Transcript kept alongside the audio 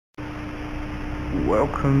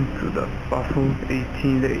Welcome to the Puffle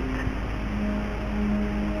 18.8.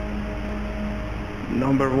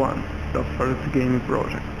 Number 1. The first game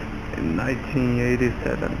project. In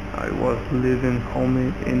 1987, I was living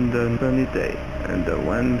home in the sunny day, and the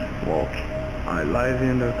wind walking. I live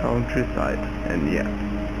in the countryside, and yet,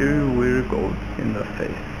 here we go in the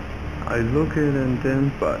face. I looked and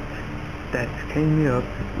then, but that came up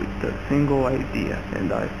with a single idea,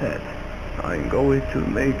 and I said, I'm going to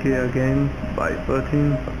make it again by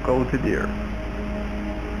putting a goat deer.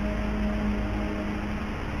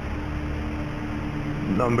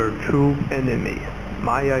 Number 2. Enemies.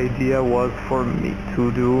 My idea was for me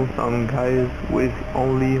to do some guys with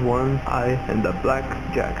only one eye and a black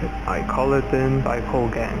jacket. I call it them Psycho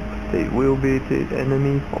Gang. They will be the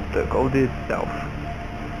enemy of the goat itself.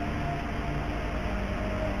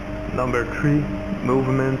 Number 3.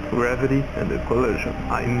 Movement, gravity, and collision.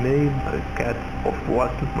 I made a sketch of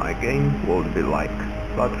what my game would be like.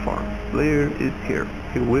 Platform. Player is here.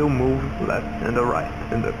 He will move left and right.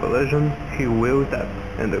 In the collision, he will tap.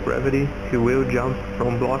 In the gravity, he will jump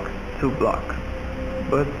from block to block.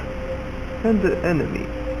 But, and the enemy.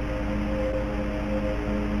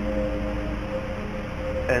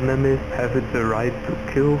 Enemies have the right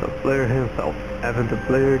to kill the player himself, having the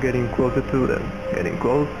player getting closer to them. Getting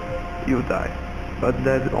close, you die. But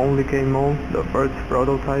that only came on the first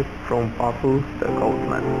prototype from Puffle the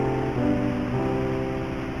Goatman.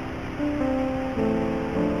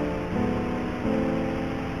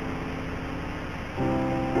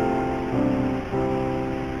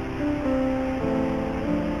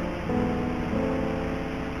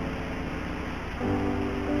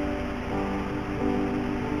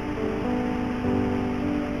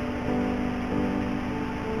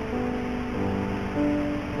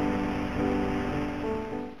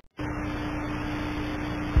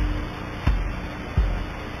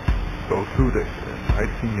 So today, in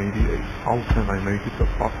 1988, how can I make the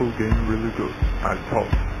Puffle game really good? I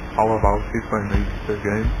thought, how about if I make the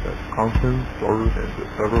game that content, story, and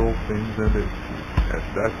several things in it? And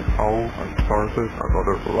that's how I started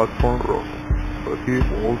another platform project. But it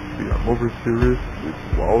will be a movie series with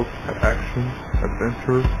wild action,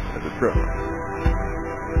 adventure, and drama.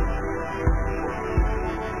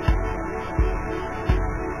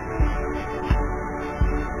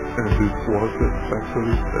 And this was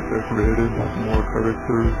exactly that I created more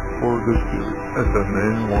characters for the series, and the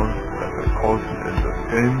main one that I called in the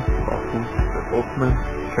game Puffle the Goatman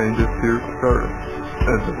changes here appearance,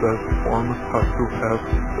 and the best form has to have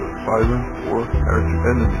the silent or arch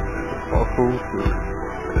enemy in the Puffle series,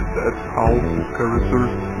 and that's how the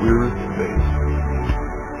characters were made.